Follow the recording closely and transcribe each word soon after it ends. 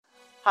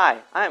Hi,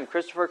 I am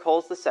Christopher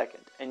Coles II,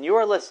 and you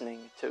are listening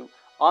to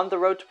On the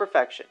Road to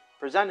Perfection,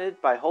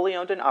 presented by Wholly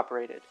Owned and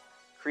Operated,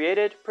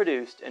 created,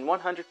 produced, and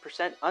 100%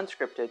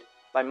 unscripted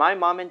by my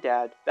mom and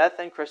dad, Beth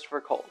and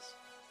Christopher Coles.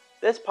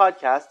 This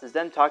podcast is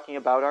them talking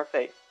about our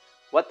faith,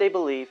 what they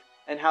believe,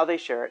 and how they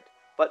share it,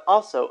 but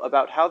also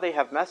about how they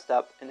have messed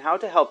up and how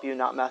to help you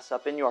not mess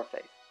up in your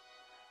faith.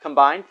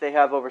 Combined, they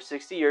have over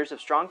 60 years of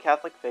strong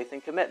Catholic faith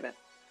and commitment.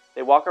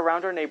 They walk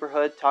around our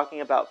neighborhood talking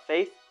about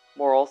faith,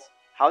 morals,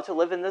 how to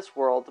live in this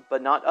world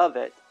but not of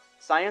it,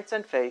 science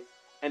and faith,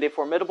 and a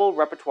formidable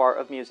repertoire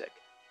of music,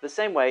 the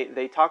same way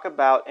they talk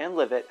about and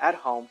live it at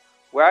home,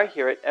 where I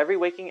hear it every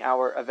waking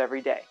hour of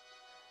every day.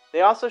 They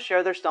also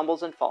share their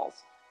stumbles and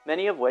falls,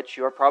 many of which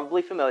you are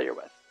probably familiar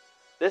with.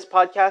 This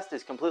podcast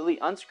is completely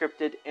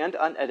unscripted and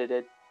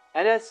unedited,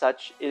 and as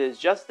such, it is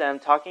just them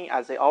talking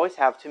as they always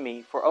have to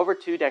me for over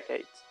 2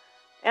 decades.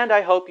 And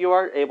I hope you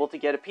are able to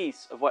get a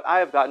piece of what I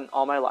have gotten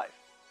all my life.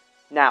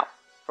 Now,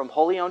 from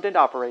Wholly Owned and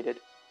Operated,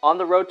 On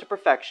the Road to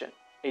Perfection,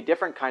 a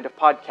different kind of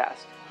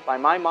podcast, by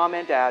my mom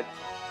and dad,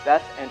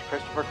 Beth and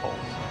Christopher Coles.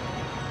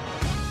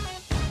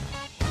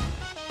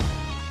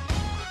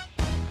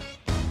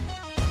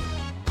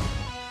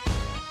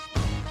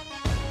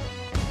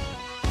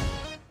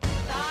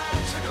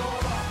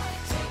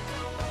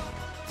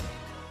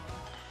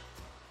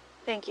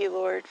 Thank you,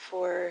 Lord,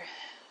 for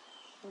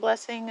the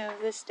blessing of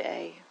this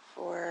day,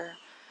 for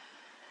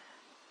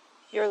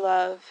your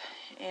love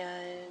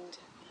and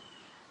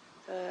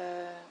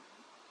the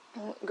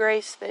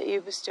grace that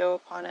you bestow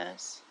upon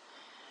us.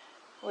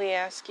 We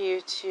ask you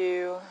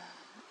to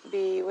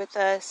be with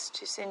us,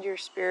 to send your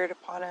Spirit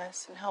upon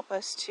us, and help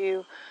us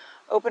to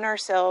open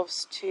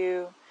ourselves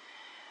to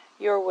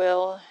your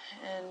will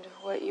and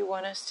what you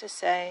want us to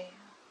say.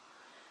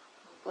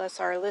 Bless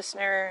our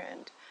listener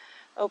and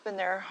open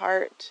their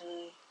heart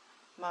and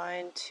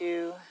mind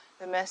to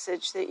the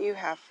message that you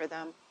have for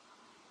them.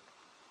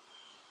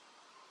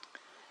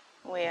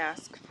 We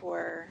ask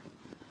for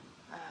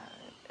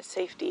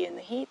safety in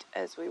the heat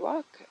as we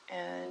walk,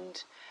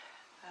 and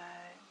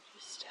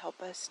just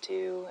help us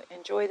to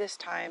enjoy this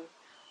time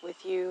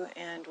with you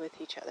and with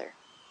each other.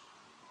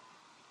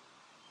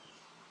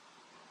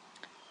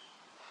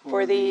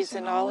 For these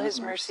and all his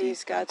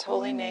mercies, God's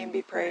holy name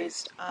be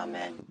praised.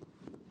 Amen.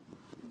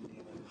 In the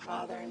name of the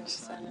Father, and the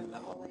Son, and the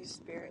Holy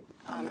Spirit.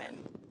 Amen.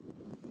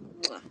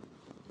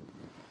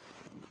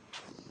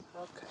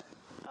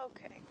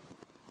 Okay.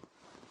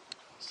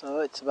 So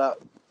it's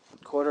about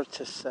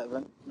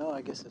 6:45. No,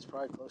 I guess it's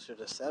probably closer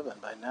to 7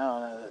 by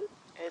now.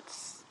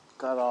 It's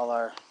Got all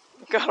our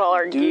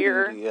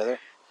gear. together.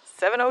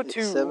 7:02.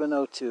 It's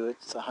 7:02.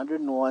 It's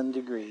 101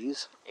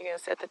 degrees. You gonna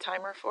set the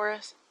timer for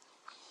us?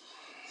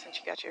 Since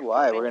you got your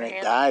Why? phone in We're your gonna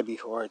hand? die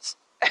before it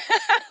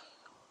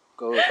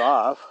goes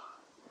off.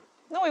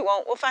 No, we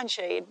won't. We'll find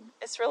shade.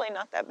 It's really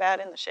not that bad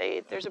in the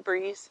shade. There's a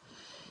breeze.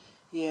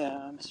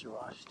 Yeah, Mr.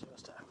 Washington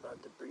was talking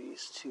about the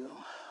breeze too.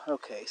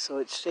 Okay, so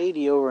it's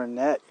shady over in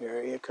that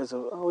area because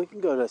of, we can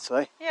go this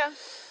way. Yeah.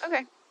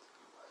 Okay.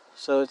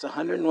 So it's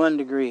 101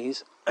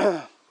 degrees.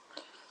 I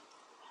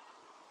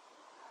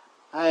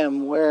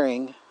am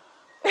wearing,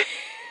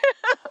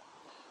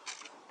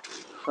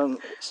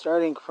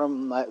 starting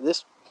from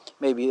this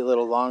maybe a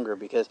little longer,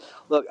 because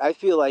look, I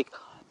feel like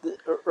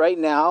right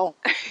now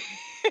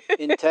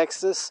in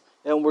Texas,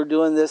 and we're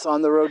doing this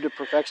on the road to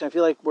perfection, I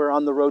feel like we're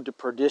on the road to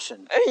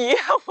perdition. Yeah,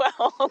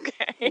 well,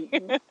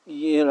 okay.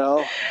 You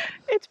know,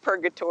 It's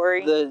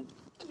purgatory. the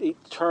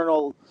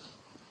eternal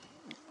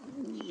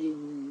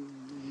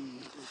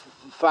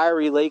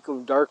fiery lake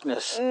of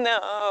darkness.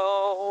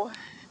 No.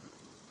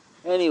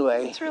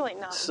 Anyway, It's really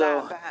not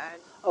so, that bad.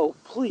 Oh,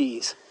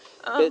 please.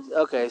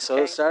 Okay.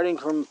 So starting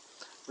from,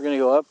 we're going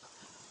to go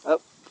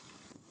up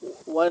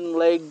one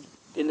leg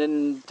and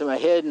then to my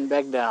head and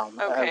back down.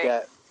 Okay. I've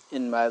got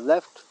in my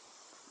left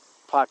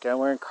pocket, I'm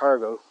wearing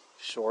cargo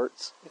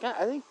shorts.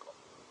 I think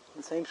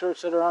the same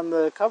shorts that are on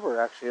the cover,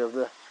 actually, of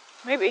the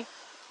Maybe.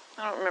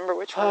 I don't remember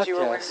which ones you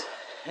were wearing.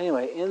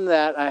 Anyway, in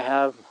that I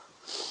have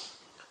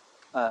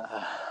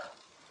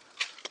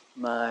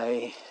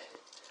my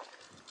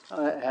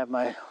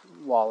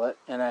wallet,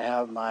 and I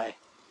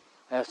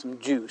have some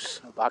juice,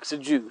 a box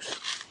of juice,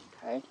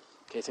 okay, in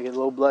case I get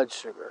low blood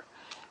sugar.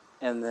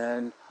 And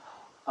then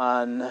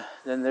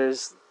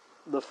there's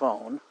the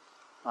phone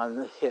on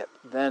the hip.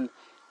 Then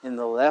in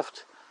the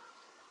left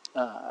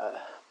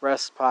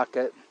breast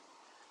pocket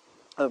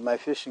of my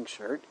fishing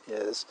shirt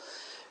is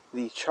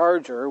the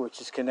charger, which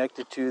is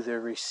connected to the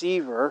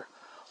receiver,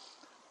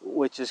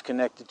 which is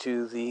connected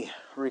to the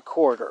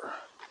recorder.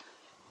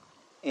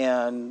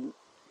 And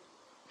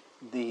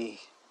the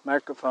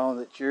microphone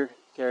that you're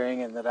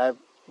carrying and that I've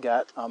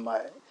got on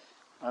my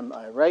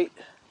right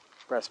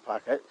breast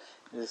pocket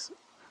is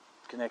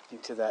connecting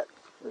to that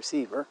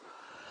receiver.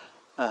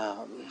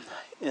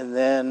 And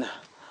then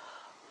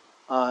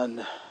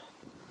on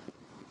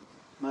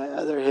my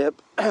other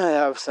hip, I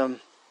have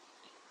some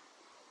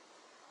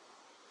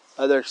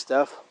other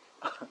stuff.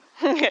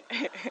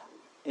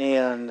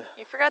 And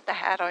You forgot the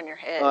hat on your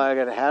head. I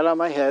got a hat on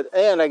my head,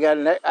 and I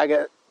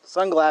got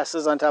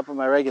sunglasses on top of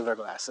my regular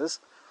glasses.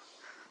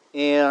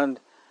 And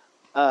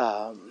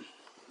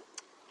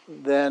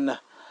then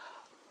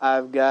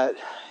I've got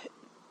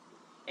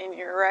in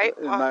your right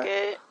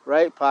pocket.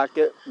 Right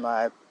pocket,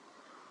 my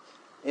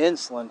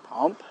insulin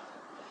pump.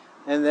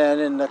 And then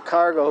in the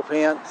cargo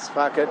pants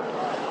pocket,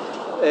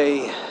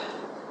 a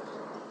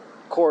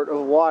quart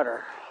of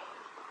water.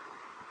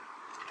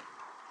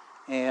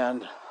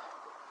 And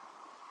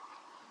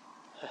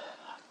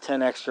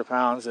 10 extra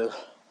pounds of...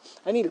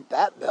 I need a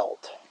bat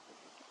belt.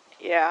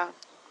 Yeah.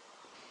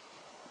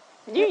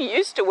 You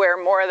used to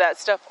wear more of that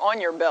stuff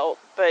on your belt,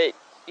 but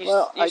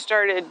you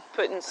started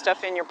putting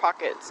stuff in your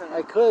pockets. And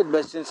I could,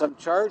 but since I'm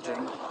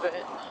charging... But,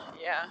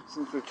 yeah.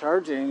 Since we're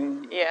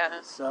charging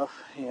stuff,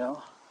 you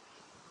know.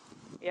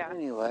 Yeah.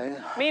 Anyway.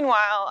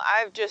 Meanwhile,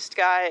 I've just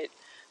got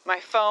my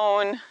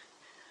phone,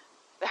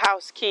 the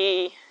house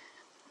key,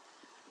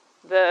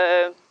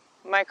 the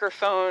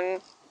microphone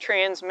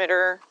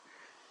transmitter,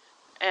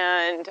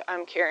 and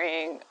I'm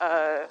carrying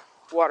a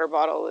water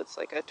bottle that's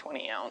like a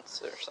 20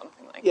 ounce or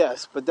something like that.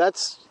 Yes, but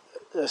that's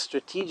a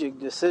strategic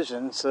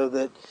decision so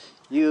that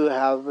you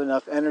have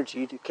enough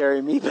energy to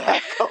carry me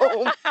back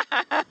home.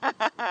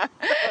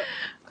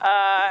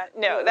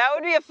 No, that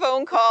would be a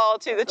phone call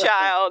to the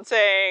child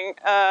saying,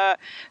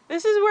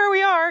 this is where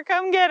we are,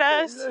 come get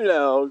us.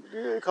 No,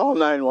 call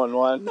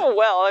 911. Oh,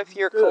 well, if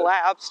you're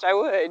collapsed, I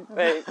would,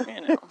 but,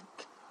 you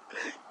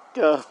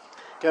know.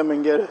 Come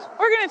and get us.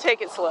 We're going to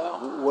take it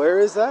slow. Where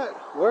is that?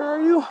 Where are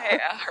you?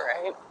 Yeah,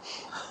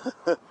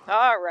 right.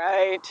 All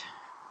right.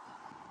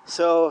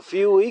 So a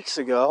few weeks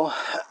ago,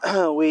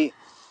 we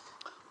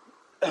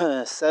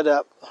set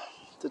up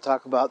to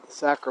talk about the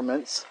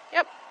sacraments.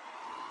 Yep.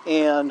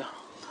 And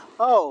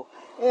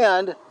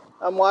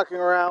I'm walking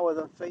around with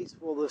a face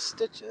full of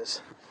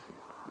stitches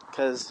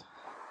because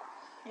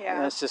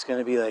it's just going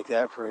to be like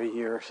that for a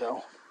year or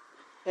so.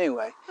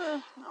 Anyway.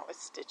 Not with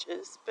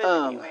stitches, but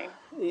anyway.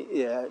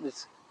 Yeah,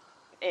 it's...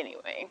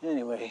 Anyway.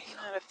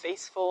 Not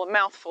a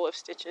mouthful of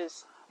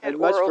stitches. I'd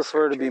much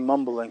prefer to be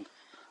mumbling.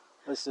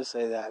 Let's just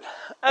say that.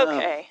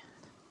 Okay.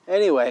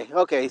 Anyway,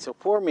 so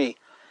poor me.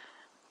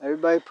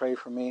 Everybody pray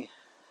for me.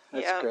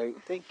 That's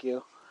great. Thank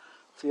you.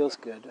 Feels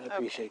good. I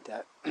appreciate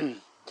that.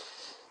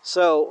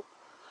 So,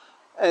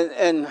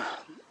 and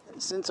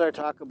since our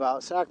talk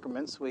about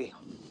sacraments, we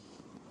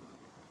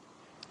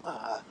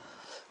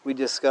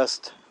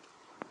discussed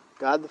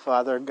God the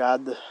Father,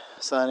 God the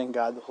Son, and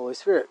God the Holy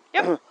Spirit.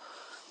 Yep.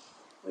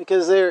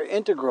 Because they're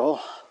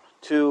integral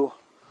to,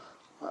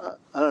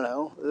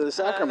 the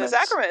sacraments. The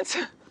sacraments.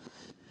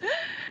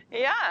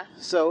 Yeah.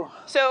 So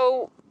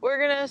we're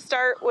going to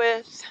start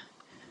with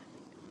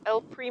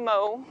El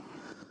Primo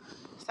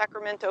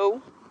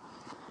Sacramento.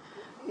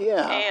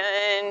 Yeah.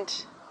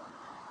 And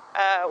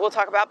we'll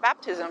talk about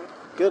baptism.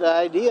 Good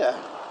idea.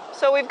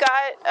 So we've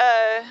got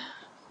a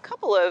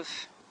couple of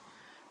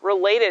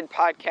related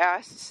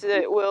podcasts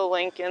that we'll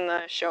link in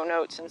the show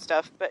notes and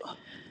stuff, but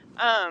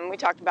we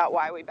talked about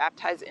why we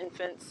baptize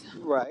infants.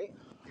 Right.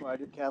 Why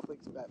do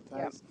Catholics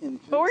baptize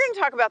infants? But we're going to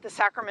talk about the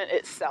sacrament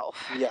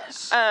itself.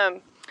 Yes.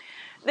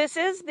 This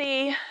is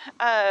the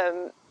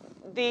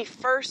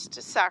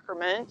first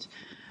sacrament.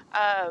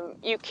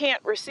 You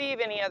can't receive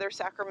any other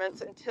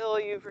sacraments until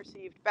you've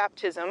received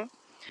baptism.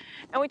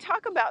 And we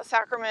talk about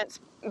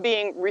sacraments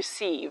being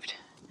received.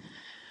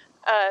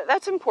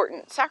 That's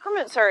important.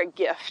 Sacraments are a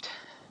gift.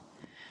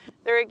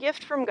 They're a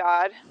gift from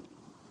God.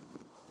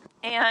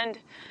 And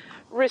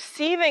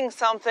receiving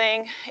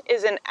something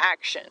is an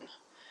action.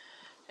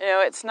 You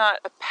know, it's not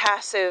a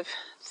passive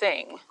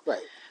thing.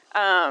 Right.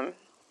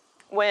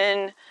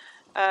 When,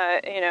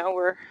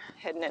 we're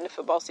heading into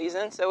football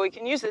season, so we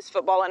can use this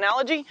football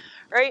analogy,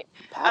 right?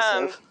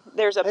 Passive.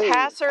 There's a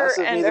passer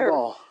and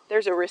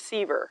there's a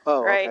receiver,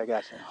 right? Okay,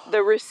 gotcha.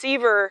 The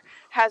receiver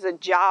has a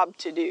job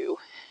to do.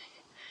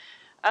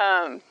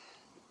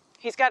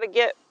 He's got to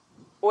get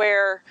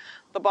where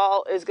the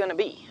ball is going to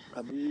be.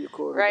 I'll be your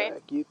quarterback.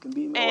 Right? You can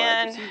be my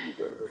wide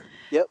receiver.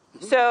 Yep.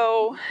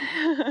 So,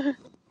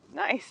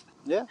 nice.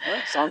 Yeah,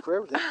 right. Song for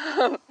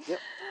everything. Yep.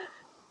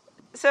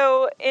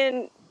 So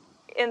in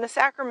the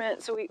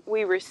sacraments,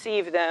 we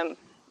receive them.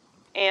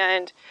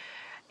 And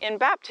in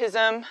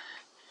baptism,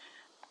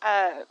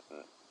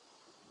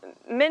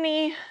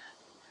 many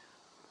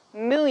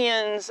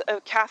millions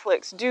of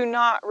Catholics do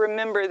not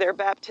remember their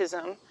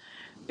baptism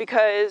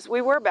because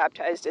we were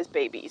baptized as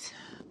babies.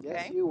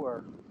 Yes, you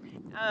were.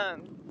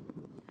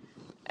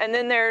 And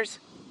then there's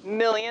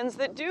millions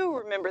that do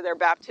remember their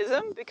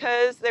baptism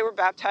because they were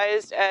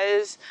baptized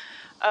as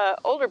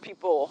older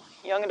people,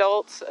 young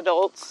adults,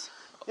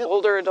 yep.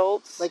 Older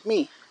adults. Like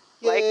me.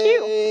 Like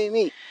Yay, you.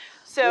 Me.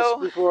 So,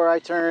 just before I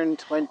turned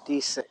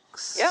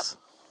 26. Yep.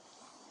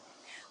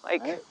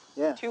 Like right?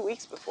 Yeah. 2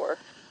 weeks before.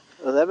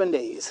 11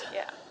 days.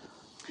 Yeah.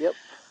 Yep.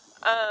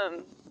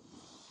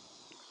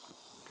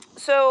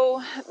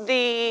 So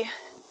the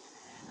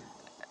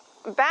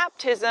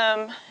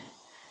baptism,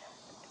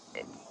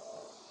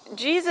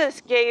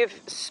 Jesus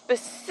gave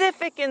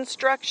specific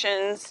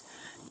instructions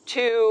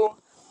to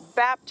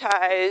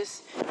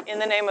baptize in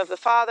the name of the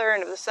Father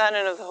and of the Son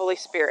and of the Holy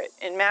Spirit.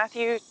 In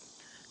Matthew,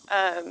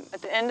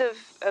 at the end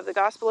of the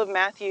Gospel of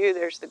Matthew,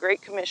 there's the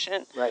Great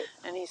Commission. Right.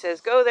 And he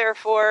says, go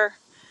therefore,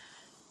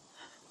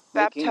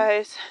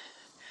 baptize,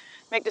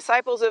 make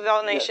disciples of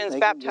all nations,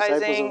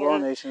 baptizing of all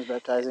nations,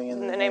 baptizing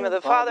in the name of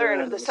the Father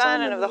and of the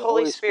Son and of the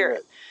Holy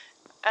Spirit.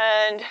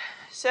 And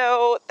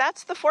so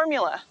that's the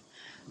formula.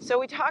 So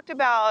we talked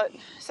about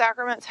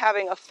sacraments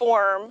having a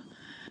form,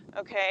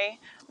 okay?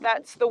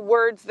 That's the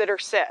words that are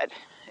said,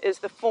 is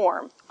the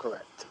form.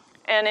 Correct.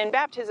 And in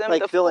baptism,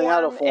 like the filling form,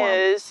 out a form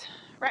is,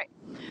 right.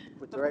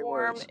 with the right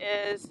form words.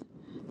 is,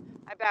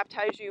 I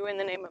baptize you in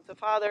the name of the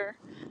Father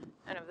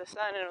and of the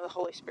Son and of the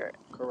Holy Spirit.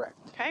 Correct.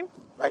 Okay?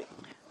 Right.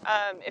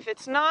 If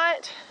it's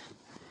not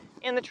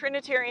in the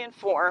Trinitarian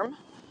form,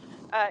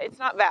 it's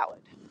not valid.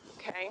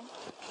 Okay?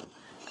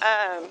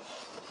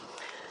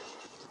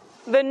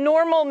 The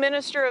normal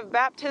minister of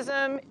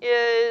baptism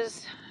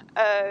is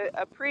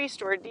a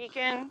priest or a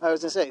deacon. I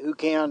was going to say, who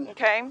can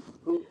Okay?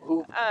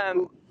 who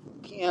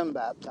can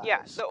baptize?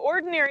 Yeah, the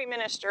ordinary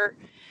minister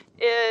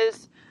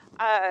is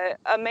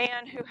a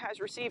man who has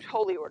received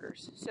holy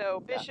orders.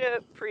 So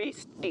bishop,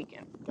 priest,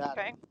 deacon. Got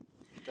Okay?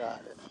 it.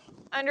 Got it.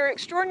 Under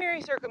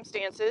extraordinary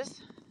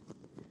circumstances,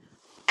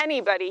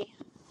 anybody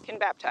can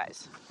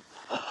baptize.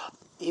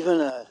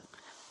 Even a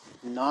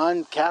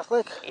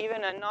non-Catholic?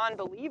 Even a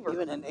non-believer.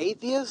 Even an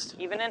atheist?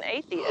 Even an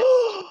atheist.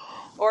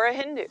 Or a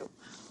Hindu.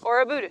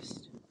 Or a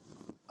Buddhist.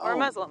 Or a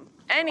Muslim.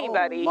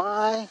 Anybody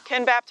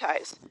can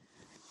baptize.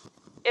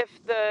 If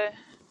the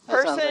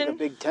That sounds like a person,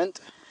 big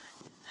tent.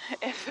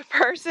 if the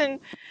person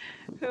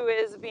who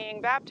is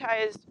being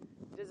baptized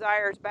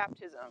desires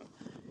baptism,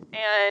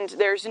 and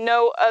there's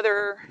no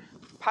other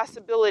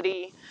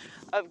possibility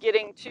of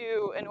getting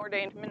to an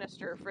ordained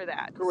minister for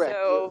that. Correct.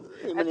 So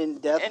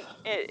Imminent death.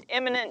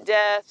 Imminent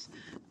death,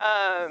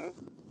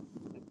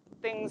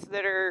 things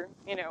that are,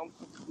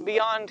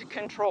 beyond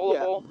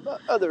controllable. Yeah,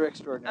 other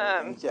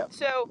extraordinary things, yeah.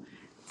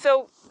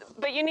 So,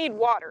 but you need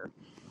water,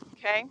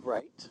 okay?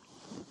 Right.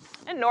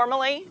 And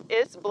normally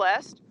it's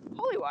blessed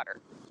holy water,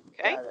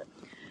 okay? Got it.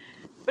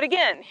 But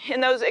again,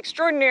 in those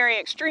extraordinary,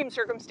 extreme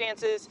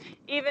circumstances,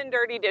 even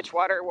dirty ditch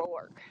water will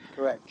work.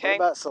 Correct. Okay. What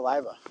about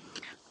saliva?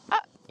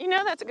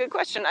 That's a good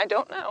question. I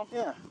don't know.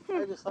 Yeah,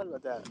 I just thought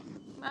about that.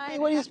 Hey,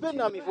 what are you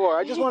spitting on me for?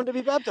 I just wanted to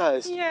be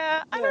baptized.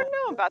 Yeah, I don't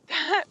know about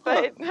that,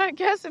 but I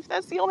guess if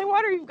that's the only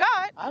water you've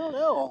got, I don't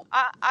know.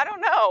 I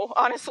don't know,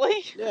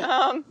 honestly.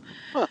 Yeah.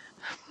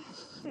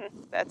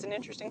 That's an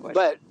interesting question.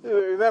 But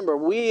remember,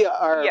 we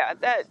are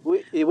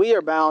we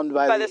are bound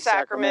by the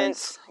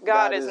sacraments.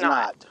 God is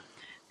not.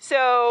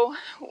 So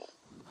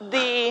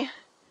the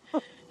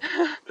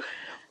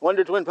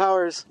Wonder Twin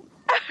powers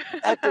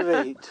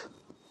activate.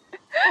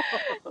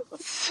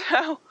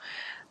 So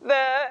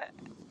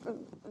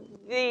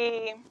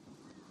the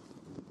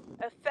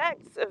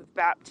effects of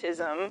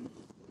baptism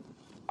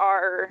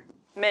are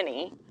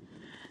many.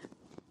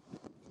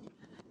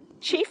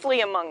 Chiefly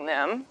among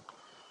them,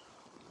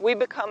 we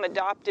become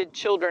adopted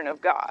children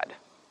of God.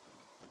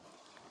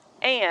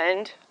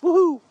 And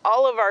Woohoo!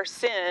 all of our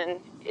sin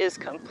is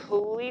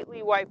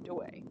completely wiped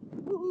away.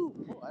 Woohoo!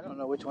 Oh, I don't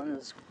know which one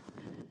is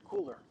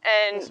cooler.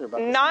 And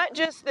not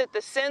just that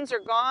the sins are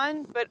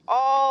gone, but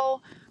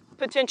all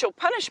potential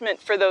punishment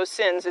for those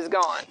sins is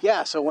gone.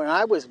 Yeah, so when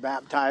I was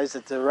baptized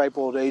at the ripe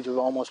old age of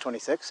almost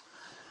 26,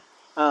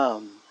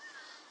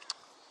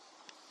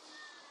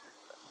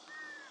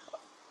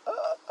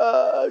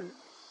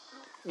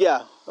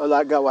 yeah, a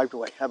lot got wiped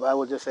away. I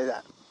will just say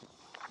that.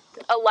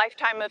 A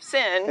lifetime of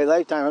sin A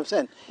lifetime of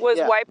sin was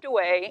wiped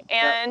away,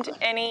 and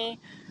any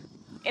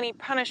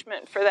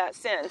punishment for that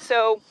sin.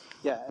 So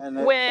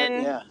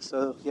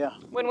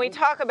when we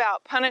talk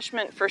about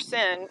punishment for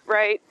sin,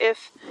 right?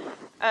 If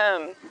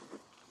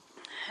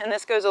and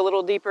this goes a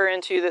little deeper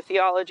into the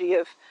theology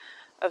of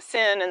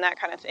sin and that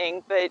kind of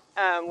thing, but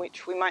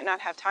which we might not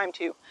have time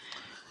to.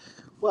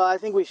 Well, I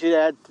think we should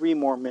add 3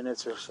 more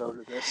minutes or so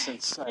to this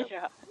since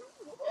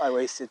I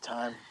wasted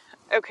time.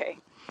 Okay.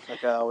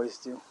 Like I always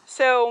do.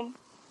 So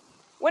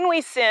when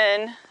we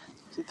sin,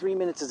 see, 3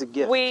 minutes is a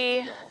gift.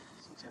 We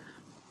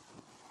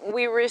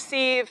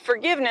receive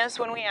forgiveness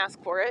when we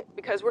ask for it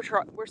because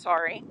we're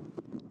sorry.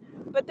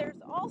 But there's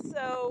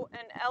also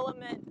an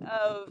element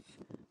of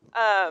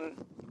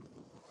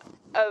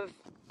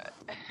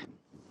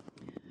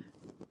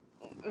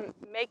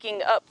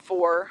making up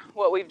for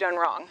what we've done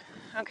wrong.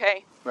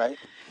 Okay? Right.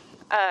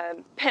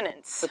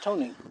 Penance.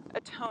 Atonement.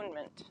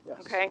 Yes.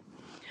 Okay?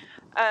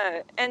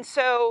 And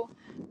so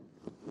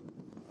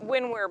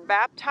when we're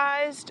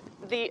baptized,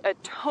 the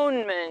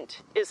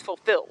atonement is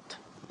fulfilled.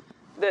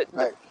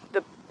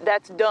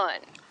 That's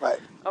done. Right.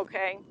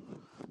 Okay?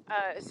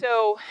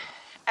 So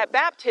at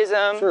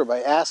baptism... Sure,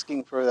 by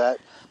asking for that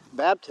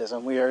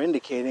baptism, we are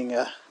indicating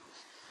a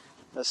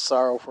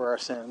sorrow for our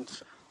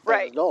sins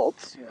as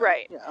adults.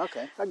 Right. Yeah,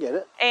 okay, I get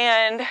it.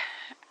 And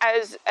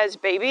as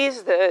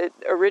babies, the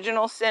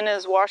original sin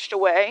is washed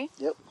away.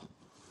 Yep.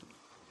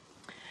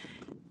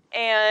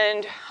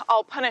 And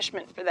all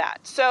punishment for that.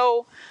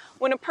 So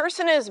when a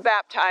person is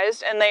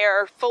baptized and they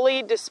are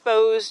fully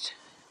disposed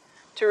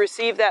to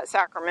receive that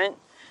sacrament,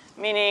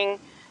 meaning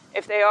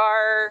if they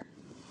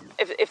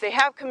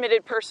have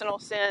committed personal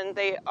sin,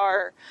 they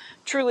are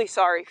truly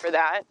sorry for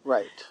that.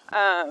 Right.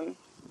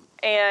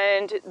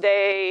 And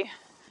they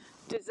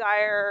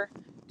desire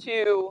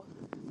to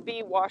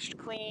be washed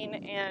clean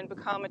and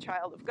become a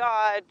child of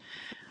God.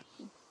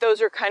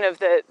 Those are kind of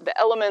the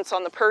elements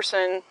on the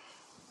person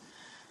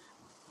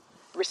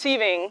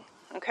receiving,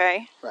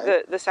 okay,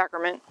 right. the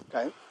sacrament.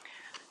 Okay.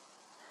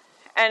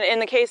 And in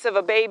the case of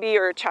a baby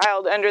or a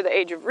child under the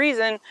age of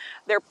reason,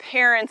 their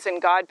parents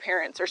and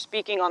godparents are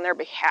speaking on their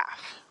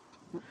behalf.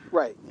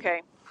 Right.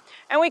 Okay.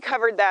 And we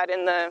covered that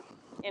in the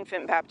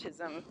infant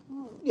baptism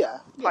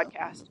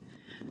podcast.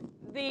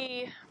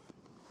 The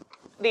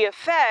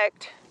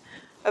effect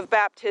of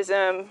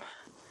baptism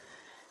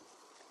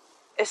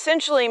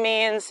essentially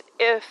means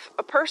if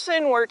a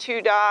person were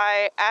to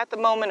die at the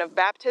moment of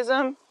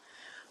baptism,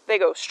 they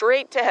go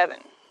straight to heaven.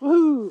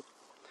 Woo!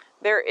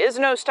 There is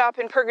no stop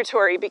in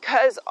purgatory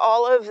because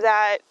all of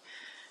that,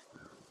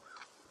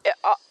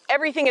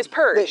 everything is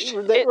purged.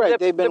 Right.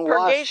 They've been the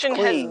purgation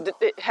washed clean.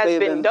 has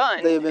been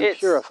done. They've been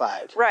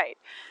purified. Right.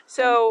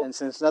 So, and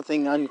since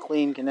nothing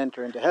unclean can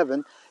enter into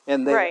heaven,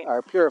 and they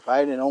are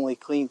purified, and only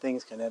clean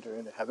things can enter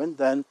into heaven,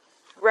 then...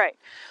 Right.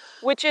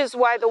 Which is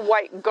why the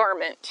white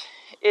garment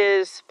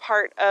is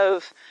part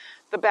of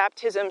the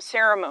baptism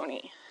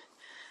ceremony.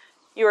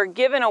 You are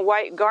given a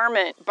white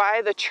garment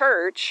by the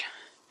church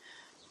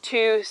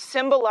to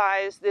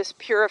symbolize this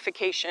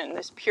purification,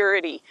 this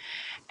purity.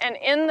 And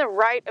in the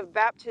rite of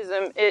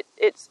baptism,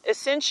 it's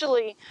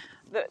essentially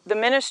the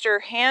minister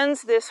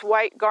hands this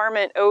white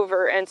garment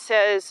over and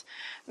says,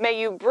 may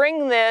you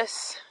bring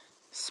this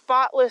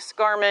spotless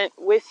garment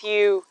with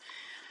you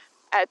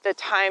at the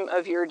time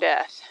of your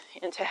death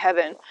into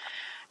heaven.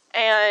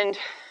 And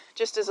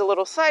just as a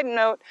little side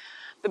note,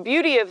 the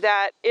beauty of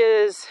that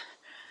is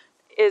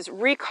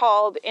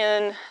recalled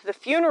in the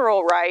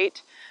funeral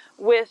rite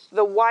with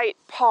the white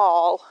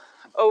pall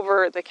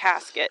over the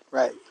casket.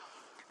 Right.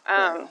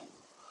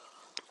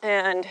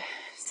 And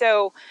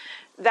so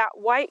that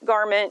white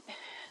garment,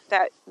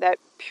 that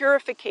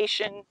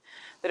purification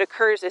that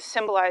occurs is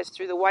symbolized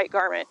through the white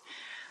garment.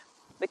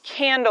 The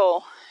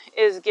candle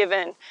is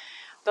given.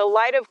 The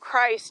light of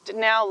Christ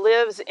now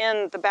lives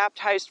in the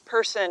baptized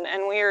person,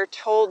 and we are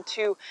told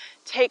to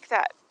take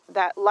that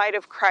light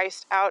of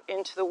Christ out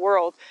into the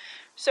world.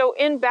 So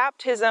in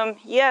baptism,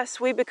 yes,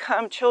 we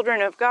become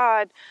children of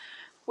God.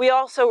 We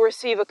also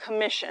receive a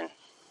commission.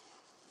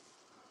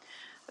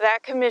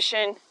 That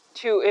commission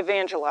to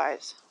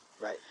evangelize.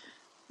 Right.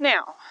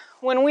 Now,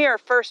 when we are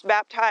first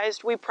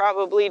baptized, we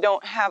probably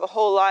don't have a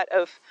whole lot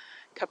of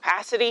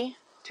capacity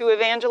to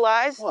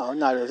evangelize. Well,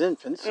 not as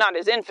infants. Not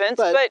as infants,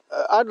 but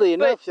oddly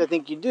enough, I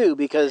think you do,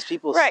 because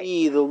people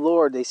see the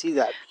Lord, they see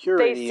that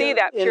purity. They see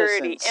that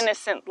purity,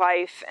 innocent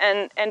life,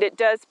 and it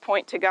does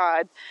point to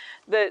God.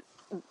 The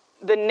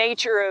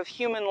nature of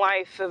human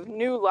life, of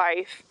new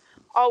life,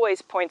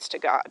 always points to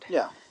God.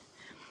 Yeah.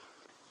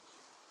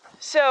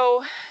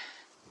 So,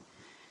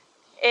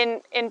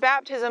 in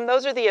baptism,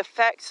 those are the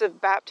effects of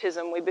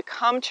baptism. We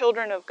become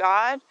children of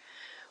God.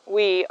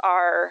 We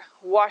are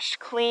washed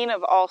clean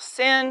of all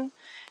sin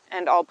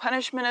and all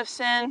punishment of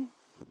sin.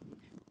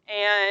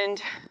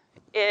 And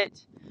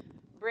it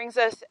brings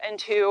us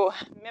into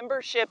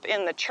membership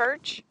in the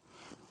church.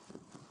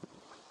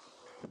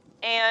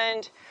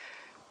 And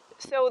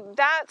so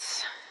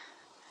that's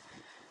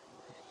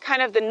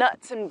kind of the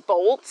nuts and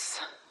bolts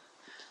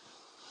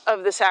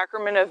of the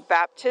sacrament of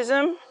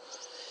baptism.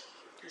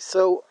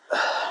 So,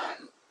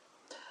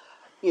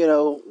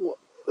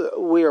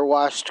 we are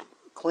washed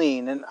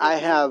clean, and I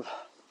have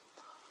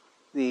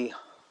the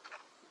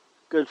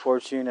good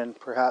fortune, and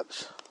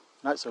perhaps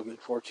not so good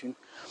fortune,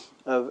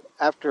 of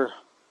after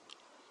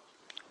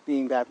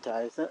being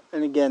baptized,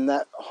 and again,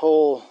 that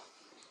whole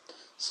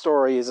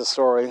story is a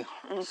story,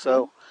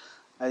 so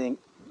I think,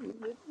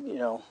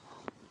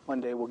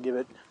 one day we'll give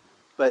it,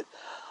 but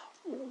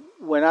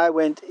when I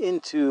went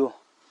into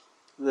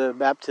the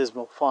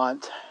baptismal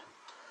font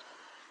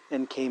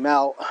and came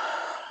out,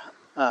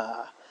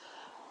 I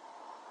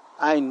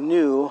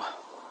knew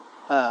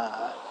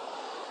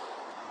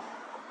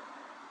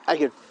I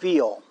could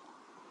feel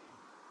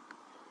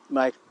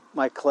my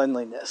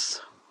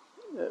cleanliness,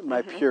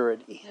 my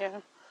purity. Yeah.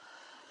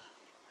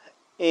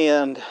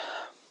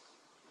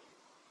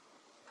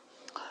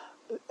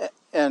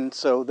 And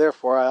so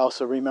therefore I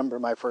also remember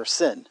my first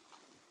sin.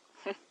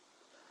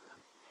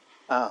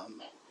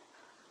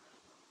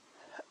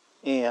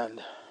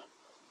 And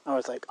I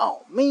was like,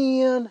 oh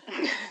man.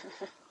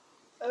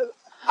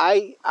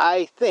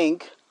 I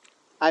think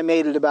I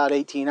made it about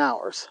 18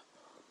 hours.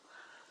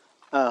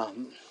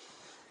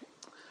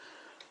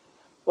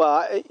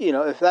 Well,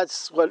 if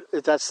that's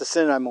the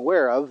sin I'm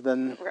aware of,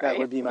 then that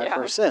would be my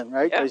first sin,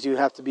 right? Because you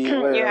have to be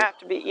aware. You have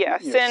to be, your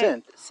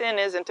sin. Sin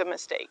isn't a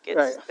mistake. It's,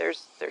 right.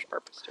 There's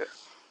purpose to it.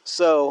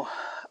 So,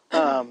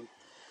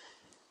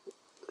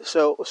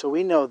 so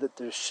we know that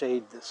there's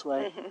shade this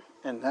way,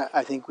 and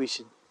I think we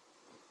should.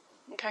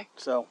 Okay.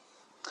 So.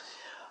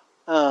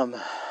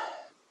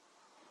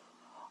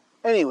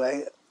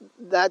 Anyway,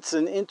 that's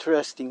an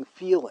interesting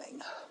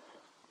feeling,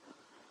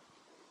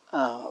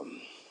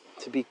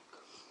 to be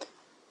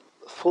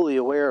fully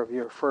aware of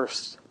your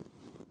first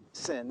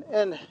sin.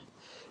 And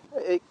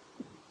it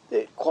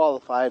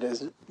qualified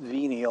as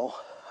venial,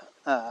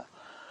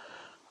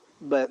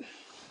 but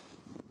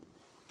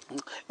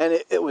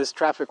and it was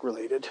traffic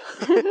related.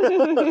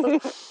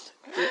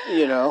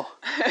 You know,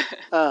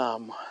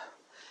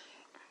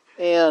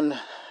 and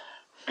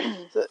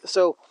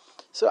so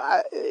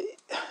I,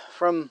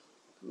 from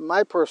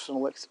my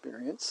personal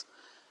experience,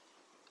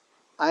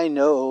 I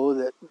know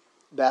that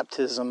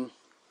baptism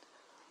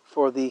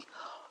for the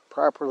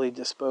properly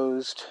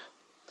disposed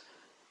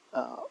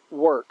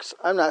works.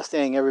 I'm not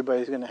saying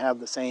everybody's going to have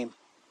the same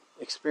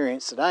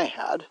experience that I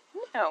had.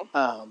 No.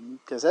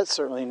 Because that's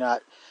certainly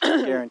not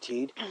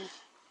guaranteed.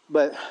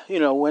 But, you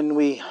know, when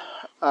we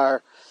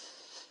are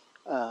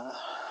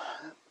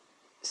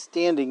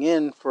standing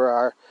in for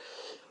our,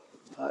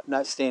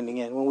 not standing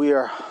in, when we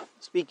are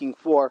speaking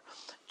for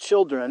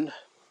children,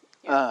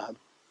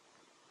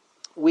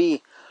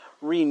 we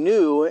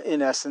renew,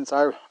 in essence,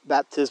 our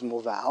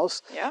baptismal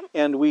vows. Yeah.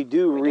 And we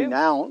do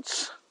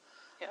renounce.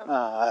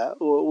 Yeah.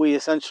 We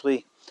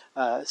essentially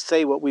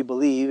say what we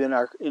believe in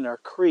our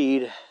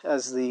creed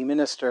as the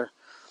minister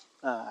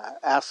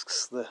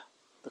asks the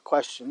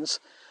questions.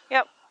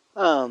 Yep.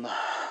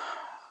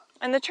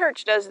 And the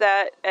church does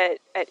that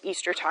at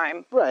Easter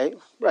time. Right.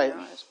 You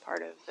know, as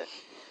part of the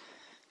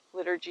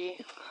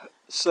liturgy.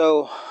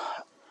 So,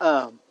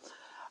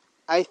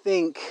 I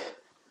think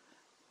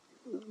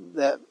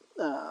that,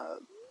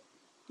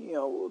 you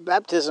know,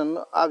 baptism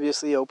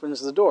obviously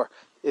opens the door.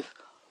 If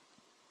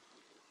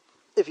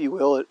you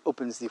will, it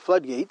opens the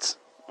floodgates.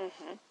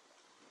 Mm-hmm.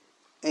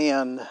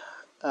 And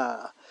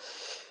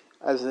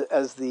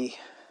as the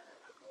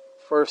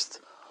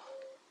first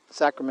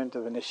sacrament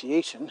of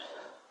initiation,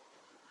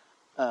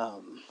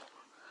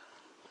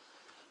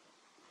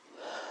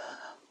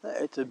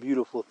 it's a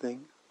beautiful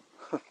thing.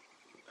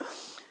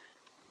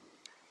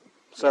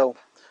 So,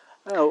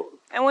 yep.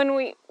 And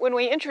when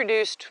we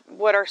introduced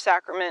what are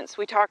sacraments,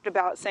 we talked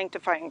about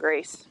sanctifying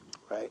grace.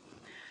 Right.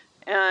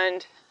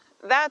 And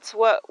that's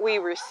what we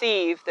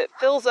receive that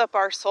fills up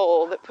our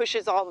soul, that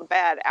pushes all the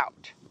bad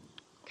out.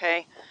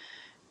 Okay?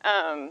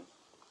 And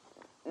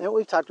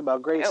we've talked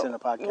about grace in a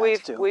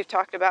podcast too. We've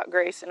talked about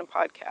grace in a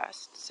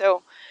podcast.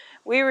 So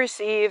we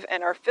receive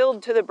and are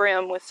filled to the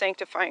brim with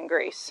sanctifying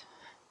grace.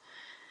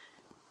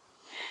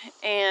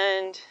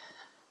 And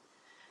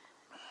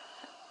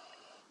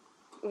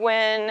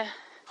when,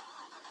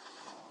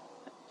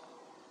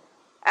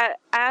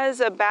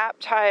 as a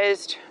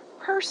baptized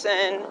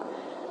person,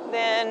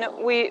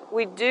 then we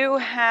do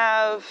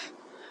have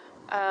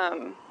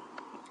a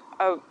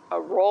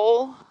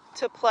role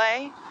to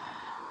play,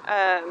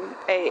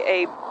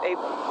 a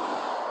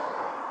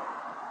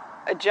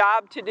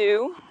job to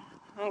do.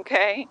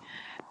 Okay,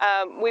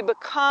 we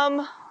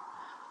become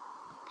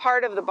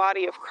part of the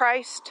body of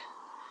Christ,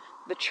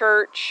 the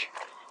church,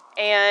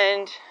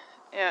 and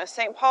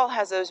St. Paul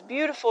has those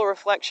beautiful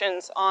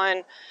reflections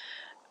on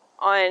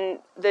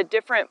the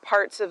different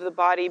parts of the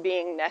body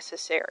being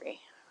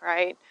necessary,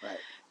 right? Right.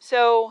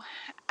 So,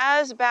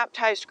 as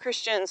baptized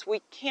Christians,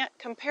 we can't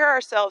compare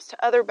ourselves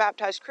to other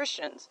baptized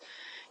Christians.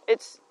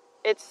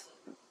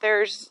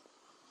 There's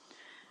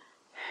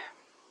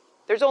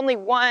only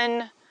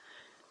one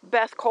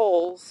Beth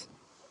Coles,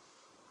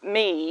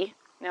 me.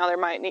 Now there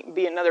might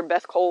be another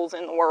Beth Coles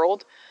in the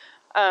world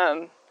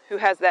who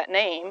has that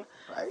name.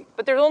 Right.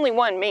 But there's only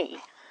one me.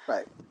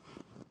 Right.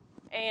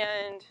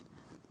 And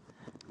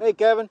hey,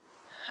 Kevin.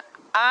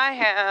 I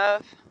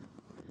have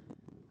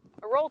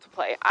a role to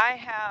play. I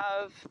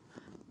have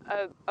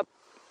a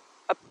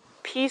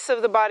piece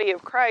of the body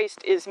of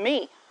Christ is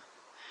me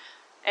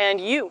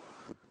and you.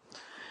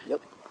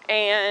 Yep.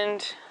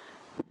 And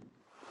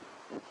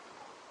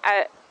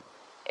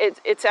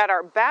it's at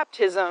our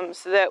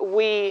baptisms that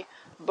we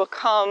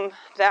become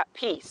that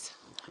piece.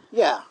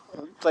 Yeah,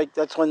 it's like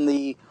that's when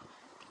the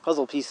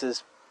puzzle piece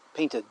is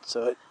painted,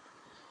 so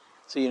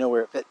you know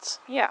where it fits.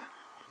 Yeah.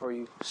 Or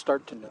you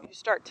start to know. You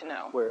start to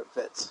know where it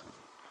fits.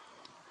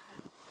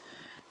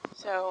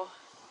 So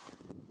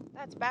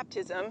that's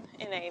baptism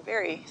in a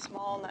very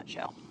small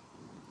nutshell.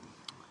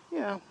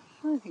 Yeah,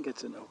 I think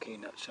it's an okay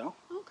nutshell.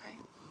 Okay.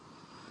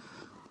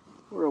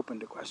 We're open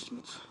to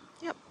questions.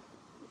 Yep.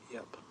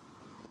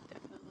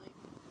 Definitely.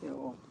 Yeah,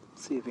 we'll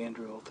see if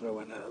Andrew will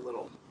throw in a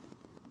little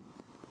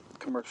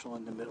commercial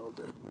in the middle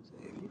to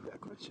say if you've got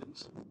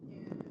questions.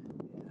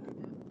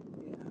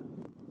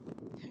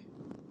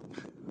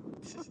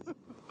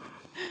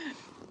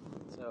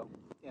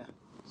 Yeah.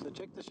 So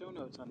check the show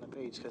notes on the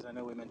page because I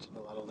know we mentioned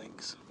a lot of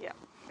links. Yeah,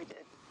 we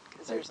did.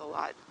 Because there's a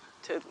lot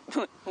to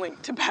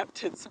link to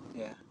baptism.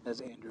 Yeah, as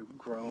Andrew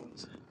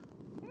groans.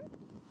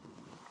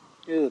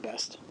 You're the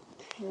best.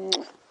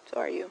 So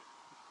are you.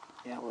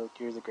 Yeah, well,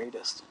 you're the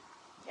greatest.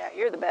 Yeah,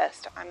 you're the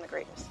best. I'm the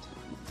greatest.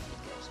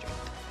 Get it straight.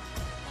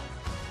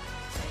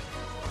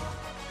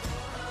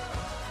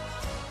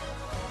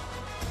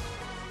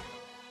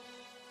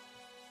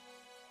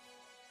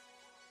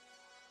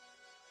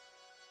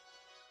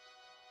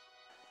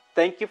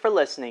 Thank you for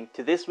listening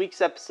to this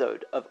week's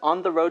episode of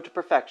On the Road to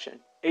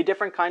Perfection, a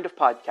different kind of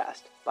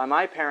podcast by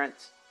my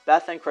parents,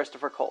 Beth and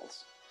Christopher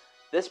Coles.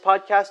 This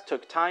podcast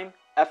took time,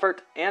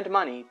 effort, and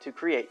money to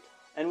create,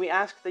 and we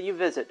ask that you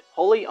visit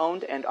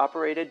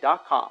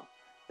holyownedandoperated.com.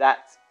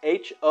 That's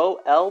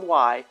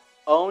HOLY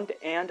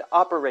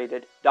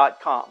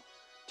ownedandoperated.com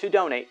to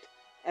donate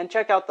and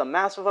check out the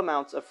massive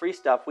amounts of free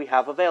stuff we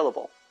have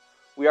available.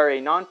 We are a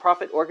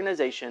non-profit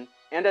organization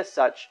and as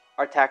such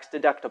are tax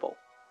deductible,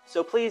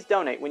 so please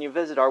donate when you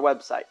visit our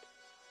website.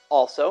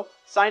 Also,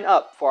 sign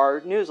up for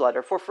our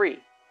newsletter for free.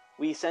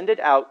 We send it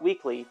out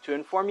weekly to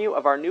inform you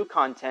of our new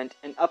content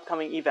and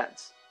upcoming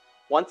events.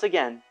 Once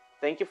again,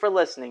 thank you for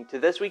listening to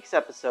this week's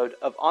episode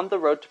of On the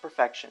Road to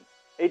Perfection,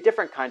 a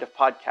different kind of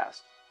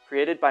podcast,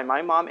 created by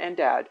my mom and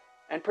dad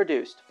and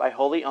produced by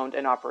Wholly Owned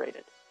and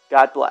Operated.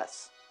 God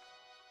bless.